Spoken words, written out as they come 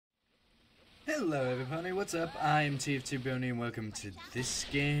Hello everybody, what's up? I'm TF2 Boney and welcome to this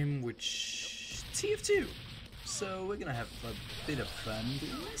game, which... TF2. So we're gonna have a bit of fun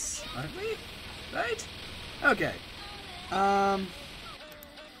doing this, aren't we? Right? Okay. I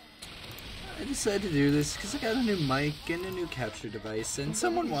decided to do this because I got a new mic and a new capture device and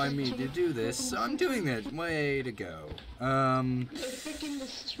someone wanted me to do this, so I'm doing it. Way to go.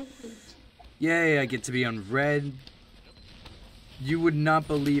 Yay, I get to be on red. You would not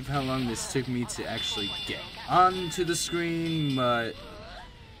believe how long this took me to actually get onto the screen, but... The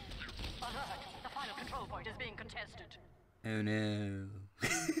final control point is being contested. Oh no.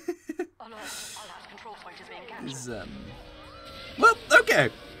 Control point is being captured. Well, okay.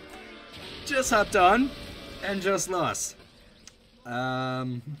 Just hopped on and just lost.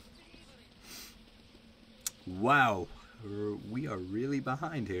 Wow. We are really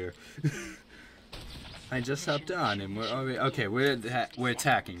behind here. I just hopped on and we're already okay. We're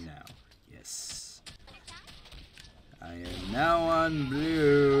attacking now. Yes, I am now on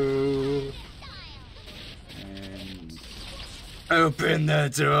blue. And open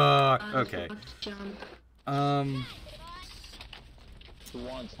the door. Okay. Who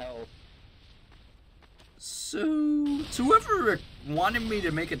wants help? So, to whoever wanted me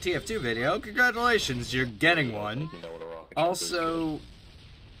to make a TF2 video, congratulations, you're getting one. Also,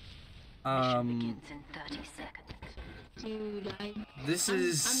 this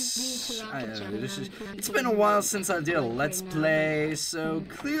is it's been a while since I did a Let's Play, so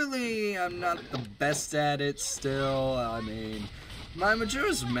clearly I'm not the best at it still. I mean, my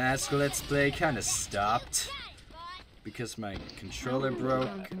Majora's Mask Let's Play kind of stopped because my controller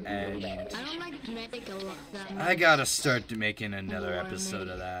broke, and I gotta start making another episode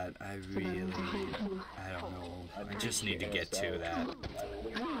of that. I don't know, I just need to get to that.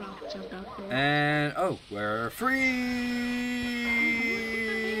 And, oh, we're free!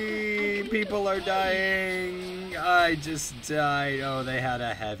 People are dying! I just died. Oh, they had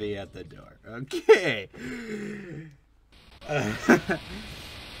a heavy at the door. Okay.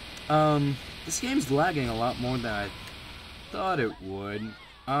 This game's lagging a lot more than I thought it would.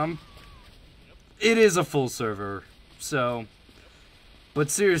 It is a full server, so, but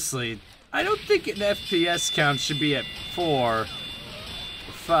seriously, I don't think an FPS count should be at 4 or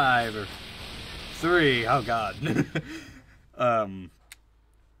 5 or 3. Oh god.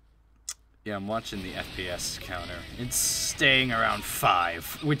 Yeah, I'm watching the FPS counter. It's staying around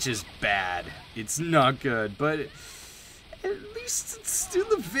 5, which is bad. It's not good, but at least it's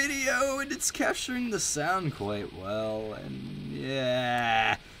still a video and it's capturing the sound quite well, and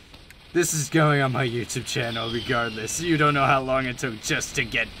yeah. This is going on my YouTube channel regardless. You don't know how long it took just to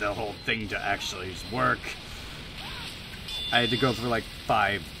get the whole thing to actually work. I had to go through like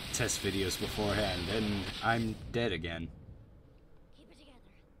 5 test videos beforehand, and I'm dead again. Keep it together.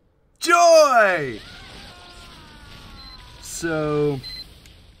 Joy! So...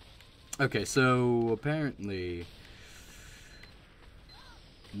 okay, so apparently...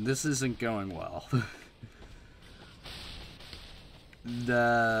 this isn't going well.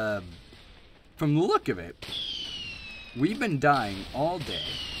 From the look of it, we've been dying all day.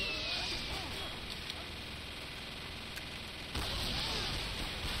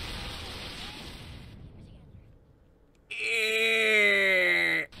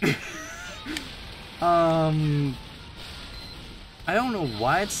 I don't know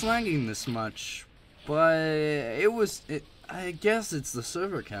why it's lagging this much, but I guess it's the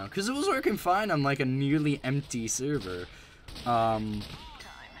server count, because it was working fine on like a nearly empty server. Time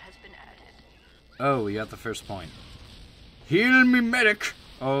has been added. Oh, we got the first point. Heal me, medic!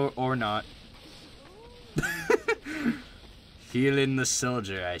 Oh, or not. Healing the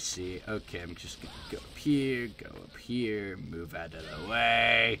soldier, I see. Okay, I'm just gonna go up here, move out of the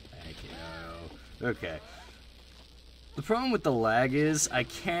way. Thank you. Okay. The problem with the lag is I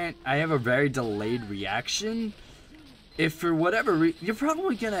have a very delayed reaction. If for whatever reason, you're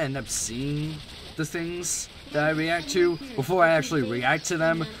probably gonna end up seeing the things that I react to before I actually react to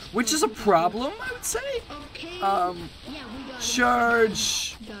them, which is a problem, I would say.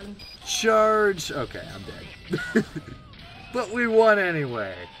 Charge. Okay, I'm dead. But we won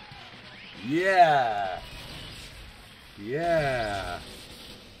anyway. Yeah.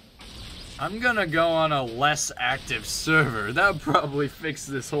 I'm gonna go on a less active server. That'll probably fix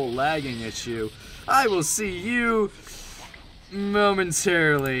this whole lagging issue. I will see you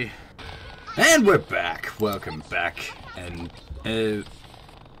momentarily. And we're back. Welcome back. And,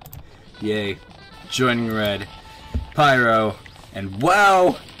 yay. Joining red. Pyro. And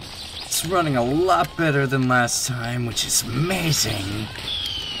wow! It's running a lot better than last time, which is amazing.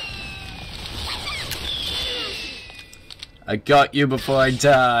 I got you before I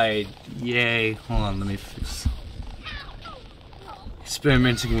died. Yay. Hold on, let me fix.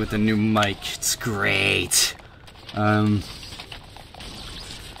 Experimenting with a new mic. It's great. Alright,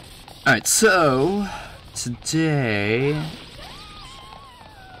 so today,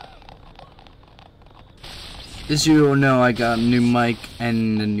 as you all know, I got a new mic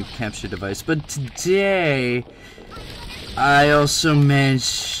and a new capture device, but today I also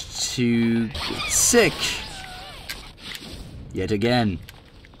managed to get sick yet again,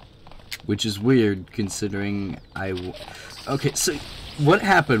 which is weird considering okay, so what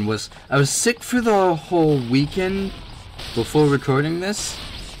happened was I was sick for the whole weekend before recording this.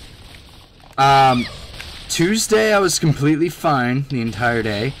 Tuesday I was completely fine the entire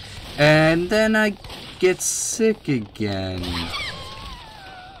day, and then I get sick again.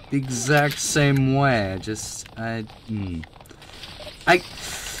 The exact same way.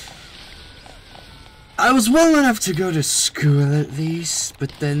 I was well enough to go to school at least,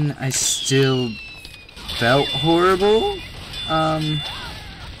 but then I still felt horrible.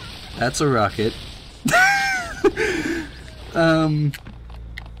 That's a rocket.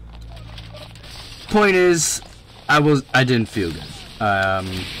 Point is, I didn't feel good.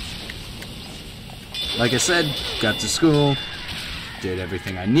 Like I said, got to school, did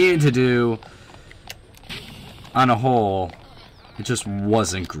everything I needed to do. On a whole, it just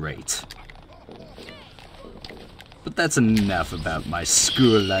wasn't great. But that's enough about my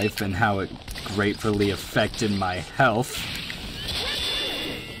school life and how it gratefully affected my health.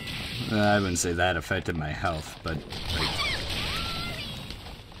 I wouldn't say that affected my health, but like,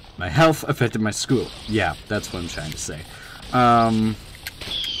 my health affected my school. Yeah, that's what I'm trying to say.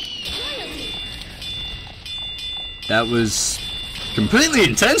 That was completely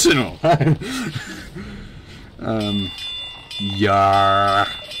intentional. Yeah.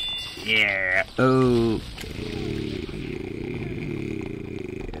 Yeah. Okay.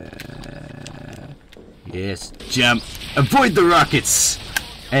 Yes. Jump. Avoid the rockets.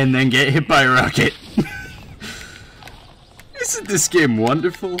 And then get hit by a rocket. Isn't this game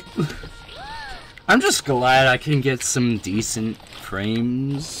wonderful? I'm just glad I can get some decent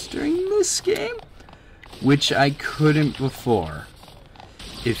frames during this game, which I couldn't before.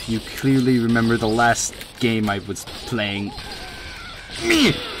 If you clearly remember the last game I was playing.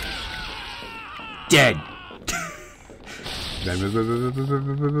 Me! Dead!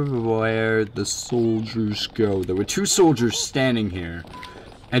 Where'd the soldiers go? There were 2 soldiers standing here.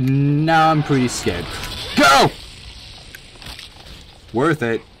 And now I'm pretty scared. Go! Worth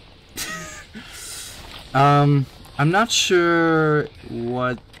it. I'm not sure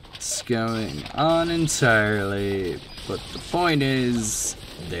what's going on entirely, but the point is,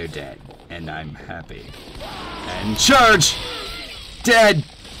 they're dead, and I'm happy. And charge! Dead!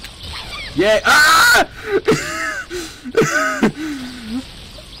 Yay! Ah!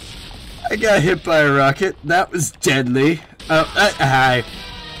 I got hit by a rocket. That was deadly. Oh, hi.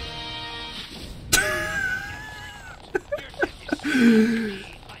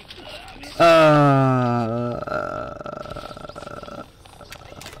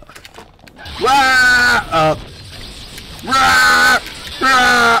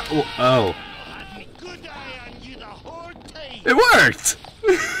 Oh. It worked!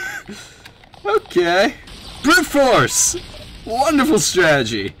 Okay. Brute force! Wonderful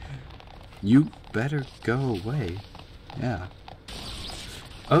strategy. You better go away. Yeah.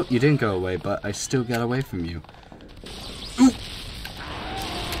 Oh, you didn't go away, but I still got away from you. Ooh.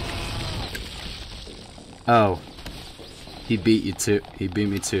 Oh. He beat me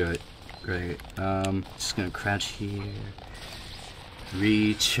to it. Great. Just gonna crouch here.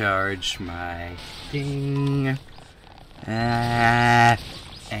 Recharge my thing.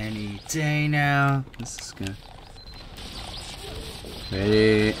 Any day now. This is gonna.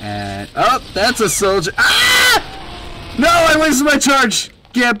 Ready, and. Oh, that's a soldier. Ah! No, I wasted my charge!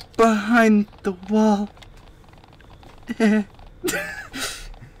 Get behind the wall. I'm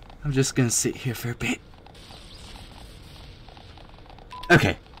just gonna sit here for a bit.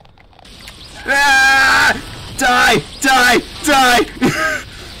 Okay. Ah! Die! Die! Die!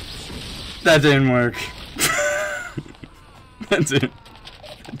 That didn't work. That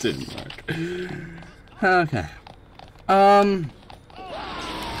didn't work. Okay.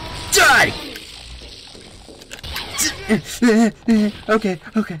 Die!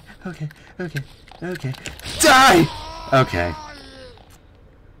 Okay. Die! Okay.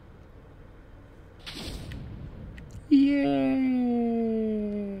 Yay!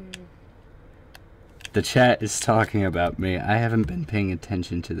 The chat is talking about me. I haven't been paying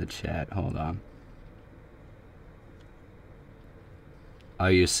attention to the chat. Hold on.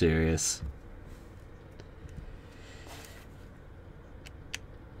 Are you serious?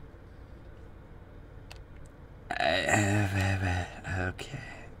 Okay.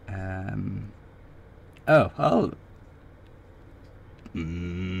 Oh.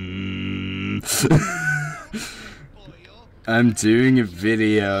 I'm doing a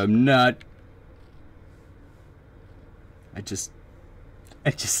video. I'm not. I just.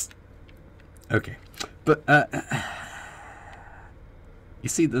 Okay. But, you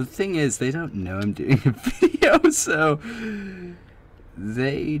see, the thing is, they don't know I'm doing a video, so.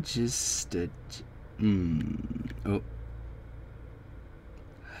 They just. Oh.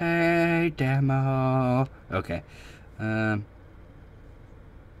 Hey, demo. Okay.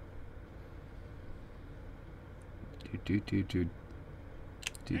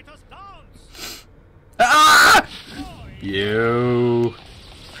 Ah! You.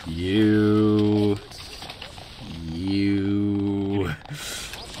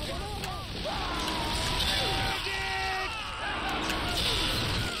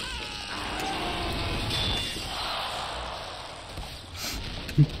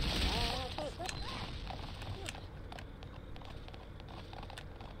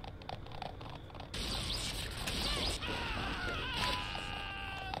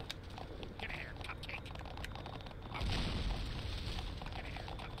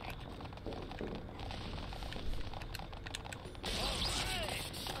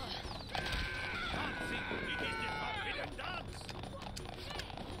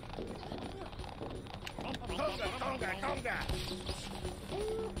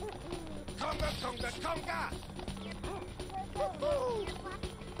 CONGA!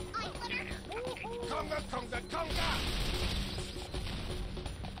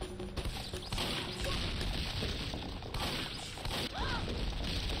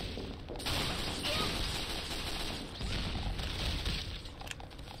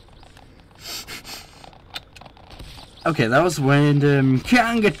 Okay, that was random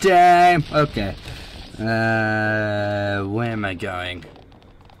CONGA time. Okay. Where am I going?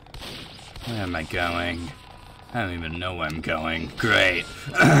 Where am I going? I don't even know where I'm going. Great.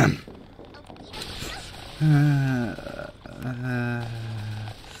 I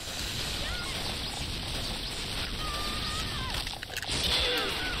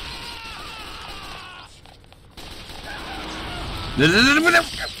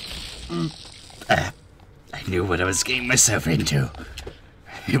knew what I was getting myself into.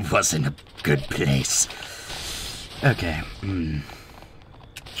 It wasn't a good place. Okay.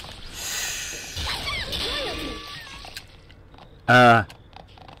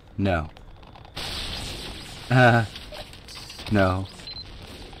 No. No.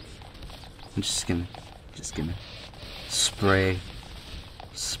 I'm just gonna spray.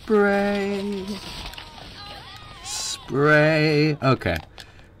 Okay.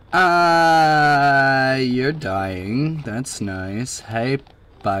 You're dying. That's nice. Hey,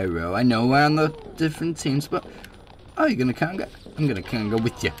 Pyro. I know we're on the different teams, but... Oh, you're gonna CONGA? I'm gonna CONGA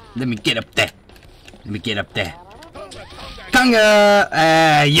with you. Let me get up there.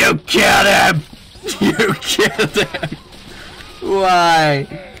 CONGA! You killed him! You killed him! Why?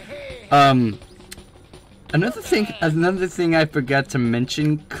 Another thing I forgot to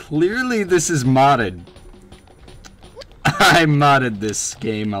mention. Clearly this is modded. I modded this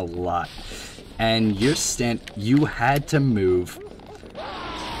game a lot. And you had to move.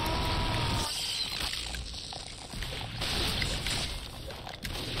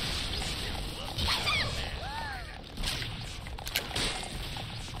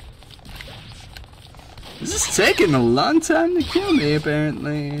 This is taking a long time to kill me,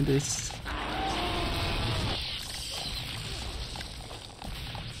 apparently.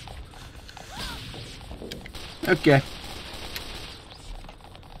 Okay.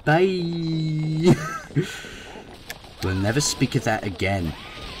 Bye. We'll never speak of that again.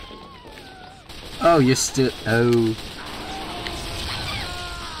 Oh, you're still... Oh.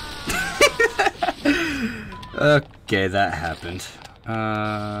 Okay, that happened.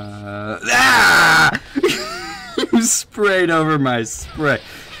 Ah! You sprayed over my spray.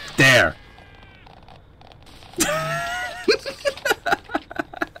 There.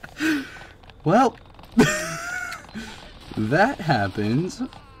 Well, that happens.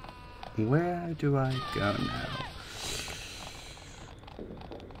 Where do I go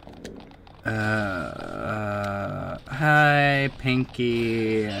now? Hi,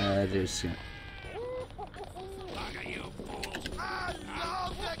 Pinky. There's...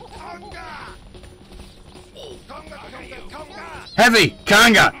 Heavy!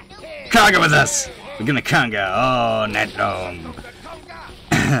 CONGA! CONGA with us! We're gonna CONGA. Oh, net dome.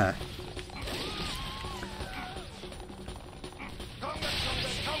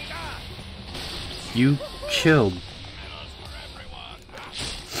 You killed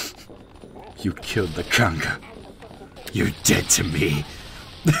the CONGA. You're dead to me.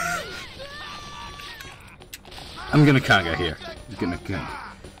 I'm gonna conga here. I'm gonna conga.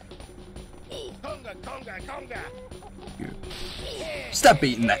 Stop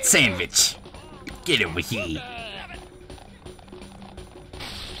eating that sandwich. Get over here.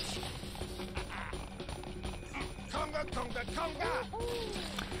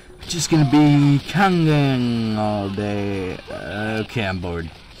 Just gonna be congang all day. Okay, I'm bored.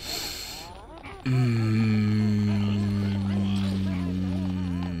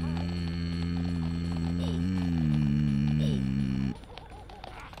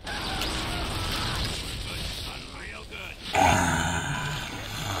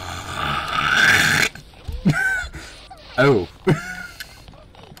 Oh.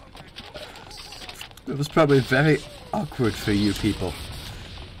 That was probably very awkward for you people.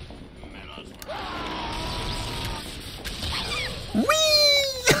 Whee!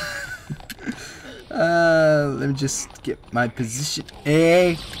 Let me just get my position.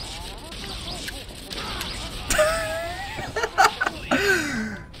 Hey.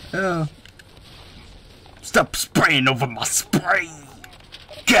 Oh. Stop spraying over my spray.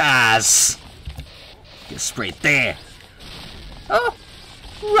 Gas. Get sprayed there. Oh,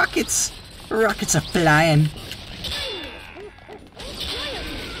 rockets! Rockets are flying.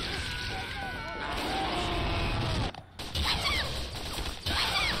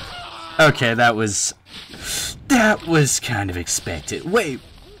 Okay, that was kind of expected. Wait,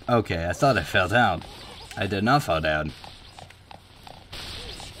 okay, I thought I fell down. I did not fall down.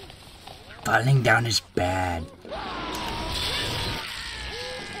 Falling down is bad.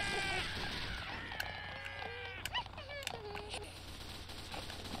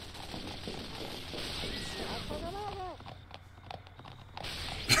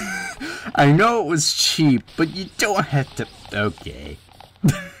 I know it was cheap, but you don't have to... Okay.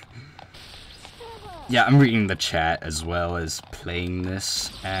 Yeah, I'm reading the chat as well as playing this.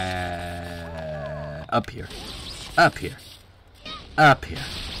 Up here. Up here. Up here.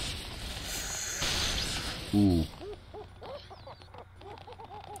 Ooh.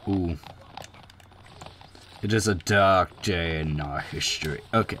 Ooh. It is a dark day in our history.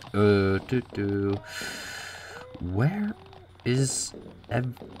 Okay. Where is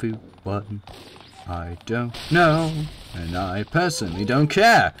everyone? I don't know, and I personally don't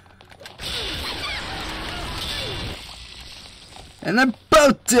care. And they're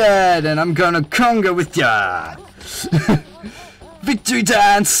both dead, and I'm gonna conga with ya. Victory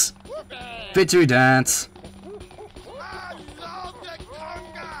dance! Victory dance!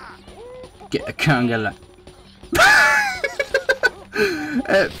 Get a conga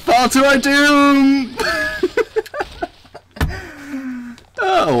fall to our doom!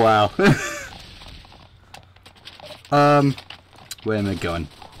 Oh wow. Where am I going?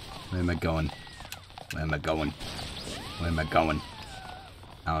 Where am I going? Where am I going? Where am I going?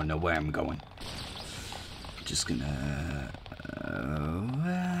 I don't know where I'm going. Just gonna...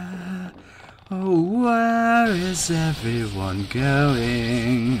 where is everyone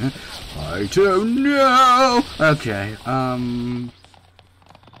going? I don't know. Okay,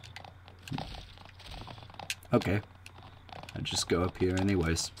 okay. I'll just go up here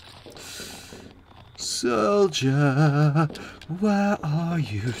anyways. Soldier, where are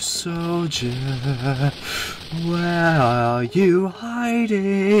you, soldier? Where are you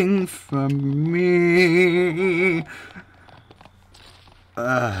hiding from me?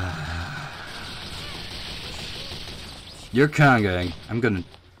 You're congaing. I'm gonna...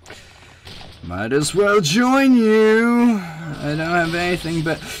 Might as well join you. I don't have anything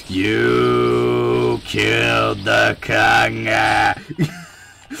but... You killed the conga.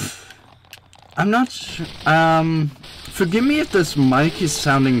 I'm not sure. Forgive me if this mic is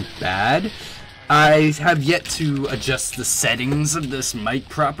sounding bad. I have yet to adjust the settings of this mic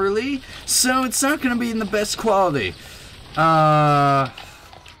properly, so it's not going to be in the best quality.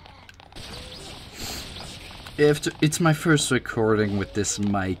 It's my first recording with this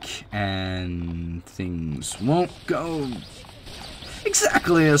mic, and things won't go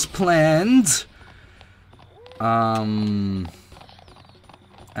exactly as planned.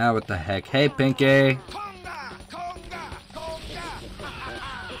 What the heck? Hey, Pinky.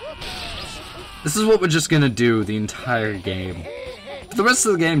 This is what we're just gonna do the entire game. For the rest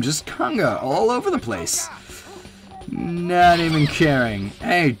of the game, just conga all over the place. Not even caring.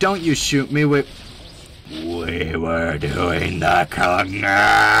 Hey, don't you shoot me with... We were doing the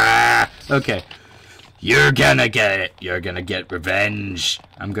conga. Okay. You're gonna get it. You're gonna get revenge.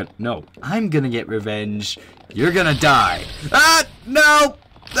 I'm gonna get revenge. You're gonna die. Ah! No!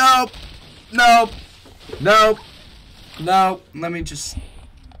 No! No! No! No! Let me just...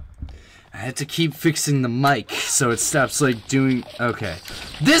 I had to keep fixing the mic so it stops like doing. Okay,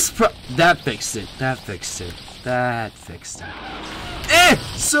 that fixed it. That fixed it. That fixed it.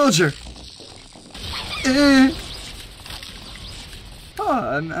 Soldier. Oh,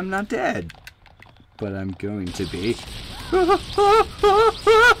 I'm not dead, but I'm going to be.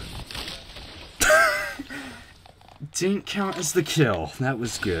 Didn't count as the kill. That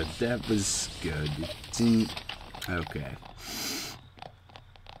was good. That was good. Didn't. Okay.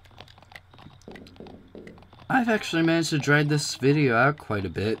 I've actually managed to drag this video out quite a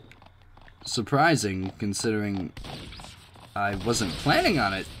bit. Surprising, considering I wasn't planning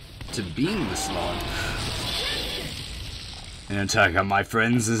on it to being this long. An attack on my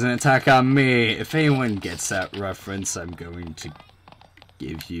friends is an attack on me. If anyone gets that reference, I'm going to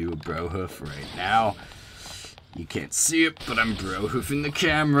give you a bro hoof right now. You can't see it, but I'm bro hoofing the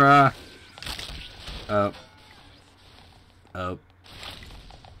camera. Oh.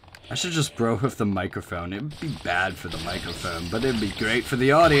 I should just bro hoof the microphone. It would be bad for the microphone, but it'd be great for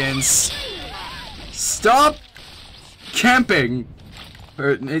the audience. Stop camping.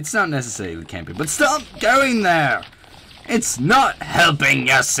 Or, it's not necessarily camping, but stop going there. It's not helping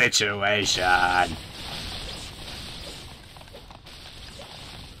your situation.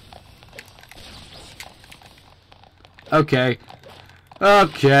 Okay.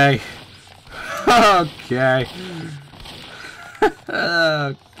 Okay. Okay.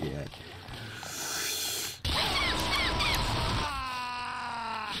 Okay.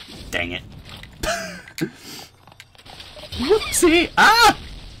 Dang it. Whoopsie! Ah!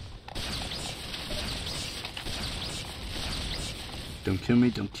 Don't kill me,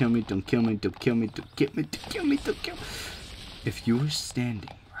 don't kill me, don't kill me, don't kill me, don't kill me, don't kill me, don't kill me. If you were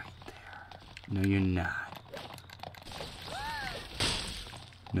standing right there. No, you're not.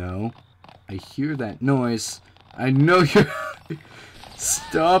 No. I hear that noise. I know you're...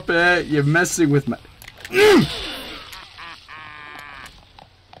 Stop it! You're messing with my...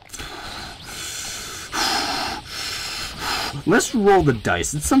 Let's roll the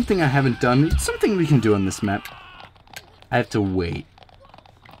dice. It's something I haven't done. It's something we can do on this map. I have to wait.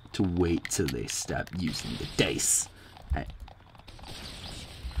 Till they stop using the dice.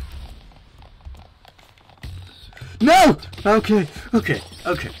 No! Okay.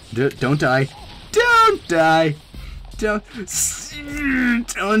 Don't die. Don't die. Don't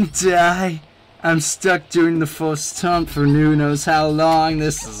die. I'm stuck doing the first taunt for who knows how long.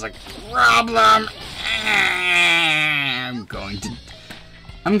 This is a problem.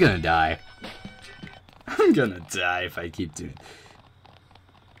 I'm gonna die. I'm gonna die if I keep doing it.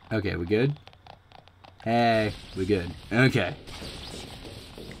 Okay, we good? Hey, we good. Okay.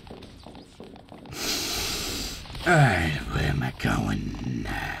 Alright, where am I going?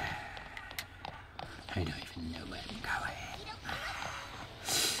 I don't even know where I'm going.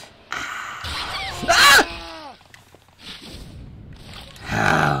 Ah!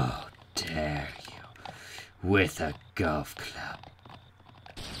 How dare you, with a golf club.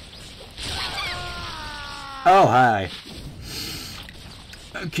 Oh, hi.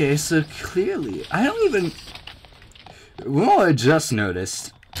 Okay, so clearly, I don't even... Well, I just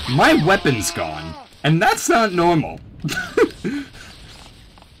noticed, my weapon's gone, and that's not normal.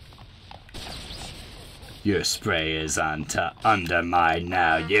 Your spray is under mine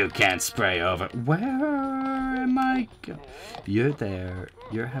now. You can't spray over. Where am I You're there.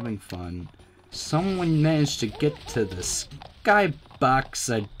 You're having fun. Someone managed to get to the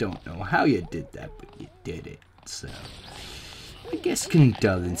skybox. I don't know how you did that, but you did it. So, I guess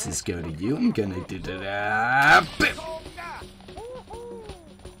condolences go to you. I'm gonna do that.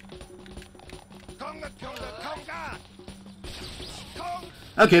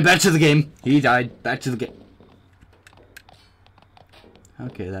 Okay, back to the game. He died. Back to the game.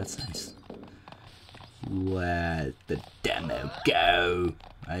 Okay, that's nice. Where'd the demo go?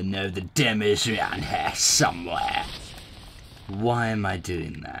 I know the demo's around here somewhere. Why am I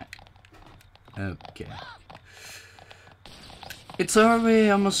doing that? Okay. It's already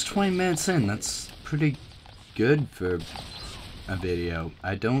almost 20 minutes in. That's pretty good for a video.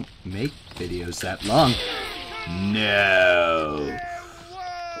 I don't make videos that long. No.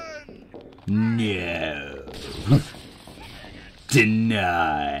 No.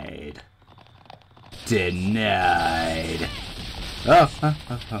 Denied. Denied. Oh.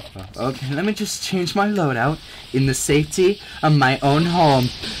 Okay, let me just change my loadout in the safety of my own home.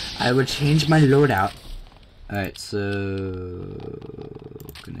 I will change my loadout. Alright, so...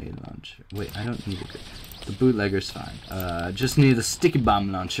 Grenade launcher. Wait, I don't need a grenade. The bootlegger's fine. Just need a sticky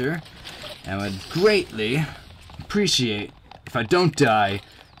bomb launcher. And I would greatly appreciate if I don't die.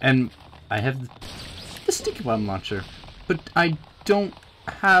 And I have the sticky bomb launcher. But I don't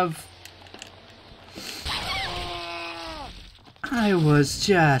have I was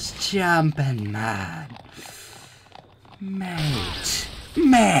just jumping, man. Mate.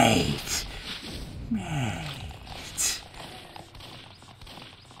 Mate. Mate.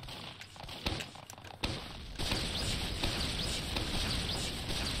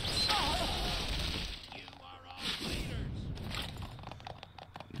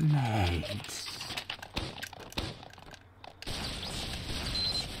 Mate.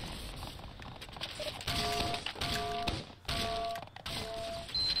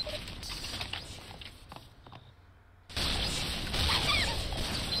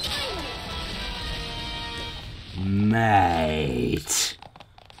 Mate.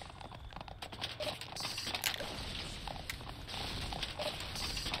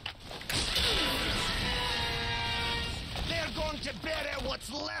 They're going to bury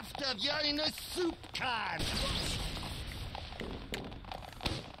what's left of you in a soup can.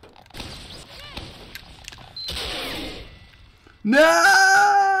 No!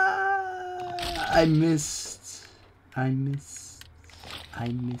 I missed.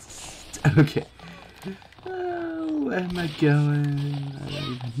 Okay. Oh, where am I going? I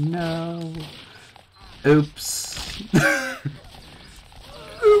don't even know. Oops.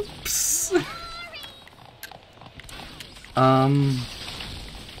 Oops.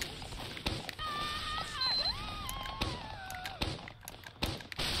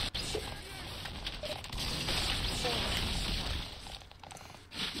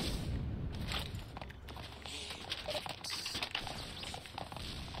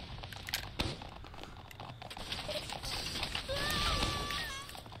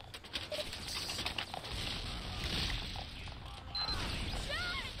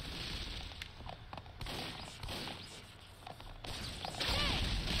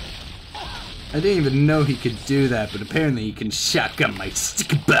 I didn't even know he could do that, but apparently he can shotgun my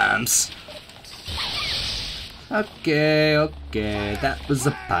sticky bombs. Okay, okay, that was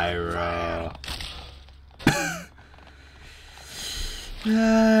a pyro.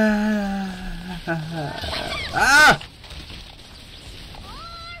 Ah!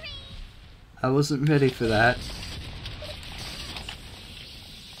 I wasn't ready for that.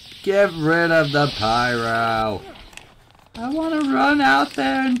 Get rid of the pyro. I want to run out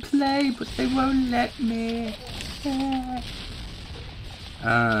there and play, but they won't let me.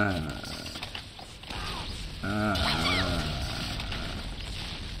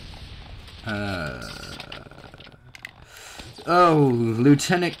 Oh,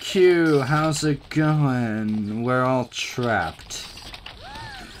 Lieutenant Q, how's it going? We're all trapped.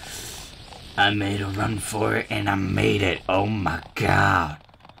 I made a run for it and I made it. Oh my god.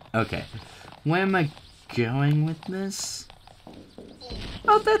 Okay, where am I going with this?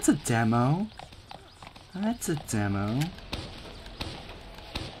 Oh, that's a demo. That's a demo.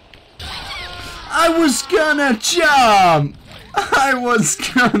 I was gonna jump! I was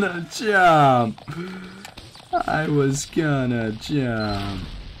gonna jump! I was gonna jump.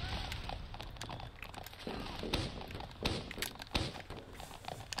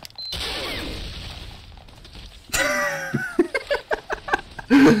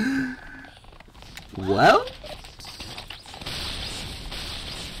 Well?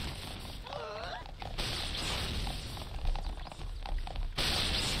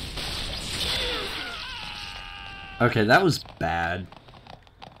 Okay, that was bad.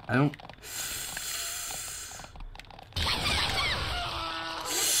 I don't...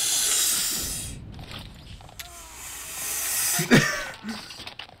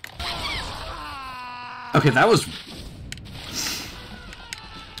 Okay, that was...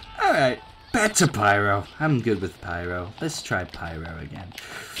 Alright, back to Pyro. I'm good with Pyro. Let's try Pyro again.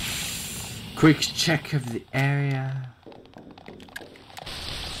 Quick check of the area.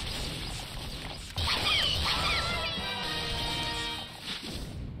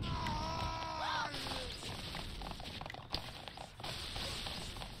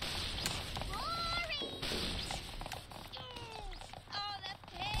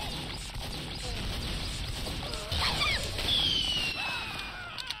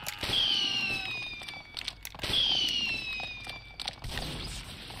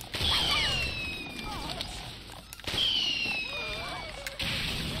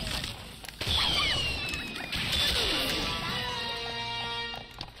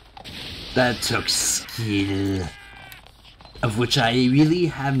 That took skill, of which I really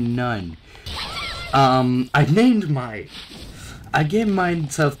have none. I gave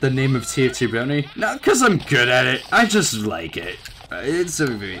myself the name of TF2 Brownie, not because I'm good at it, I just like it.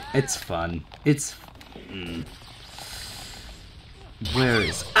 It's fun. It's... Where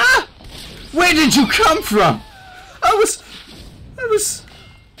is... Ah! Where did you come from? I was...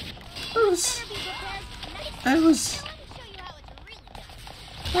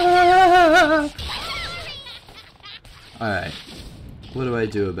 Ah! Alright. What do I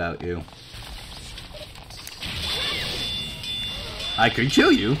do about you? I could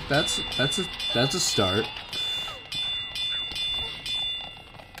kill you. That's a start.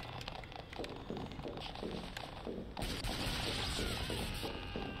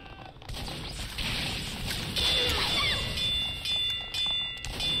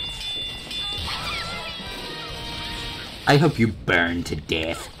 I hope you burn to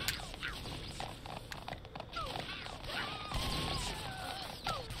death.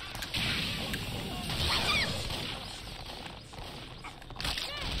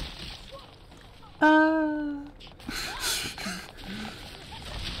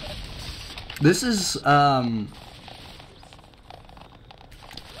 This is, I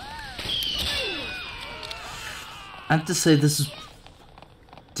have to say this is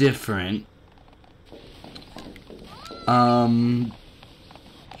different. I'm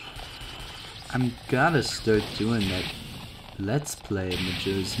gotta start doing that Let's Play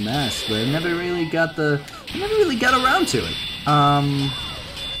Majora's Mask, but I never really got around to it.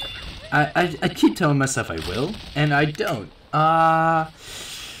 I keep telling myself I will, and I don't.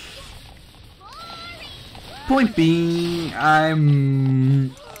 Point being,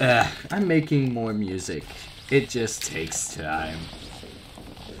 I'm making more music. It just takes time.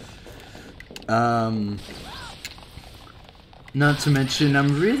 Not to mention,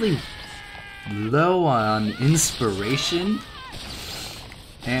 I'm really low on inspiration.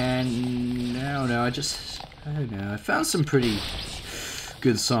 And I don't know, I don't know, I found some pretty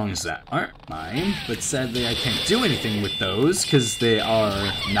good songs that aren't mine, but sadly I can't do anything with those because they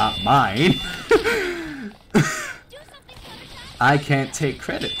are not mine. I can't take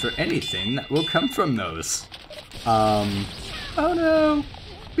credit for anything that will come from those. Oh no,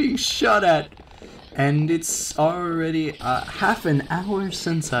 being shot at. And it's already half an hour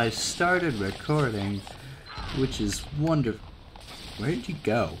since I started recording, which is wonderful. Where did you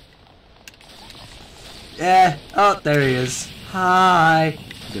go? Yeah, oh, there he is. Hi,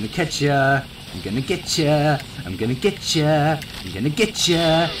 I'm gonna catch ya. I'm gonna get ya. I'm gonna get ya. I'm gonna get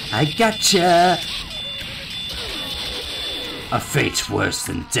ya. I gotcha. A fate worse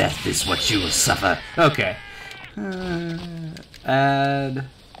than death is what you will suffer. Okay. Add.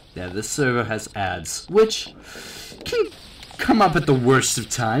 Yeah, this server has ads, which can come up at the worst of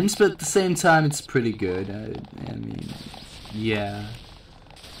times, but at the same time, it's pretty good. I mean, yeah.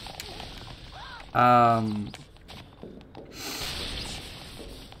 I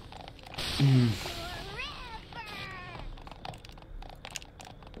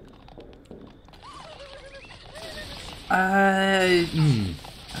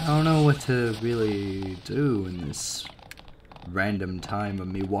don't know what to really do in this random time of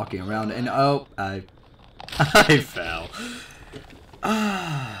me walking around, and oh, I fell.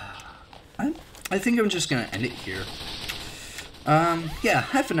 I think I'm just gonna end it here. Yeah,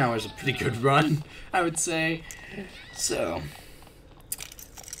 half an hour is a pretty good run, I would say. So,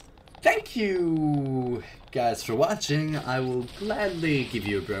 thank you guys for watching. I will gladly give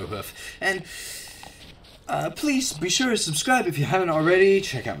you a bro hoof, and please be sure to subscribe if you haven't already.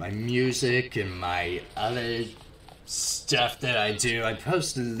 Check out my music and my other stuff that I do. I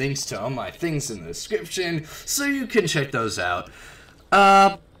posted links to all my things in the description, so you can check those out.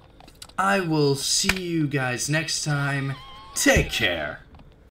 I will see you guys next time. Take care.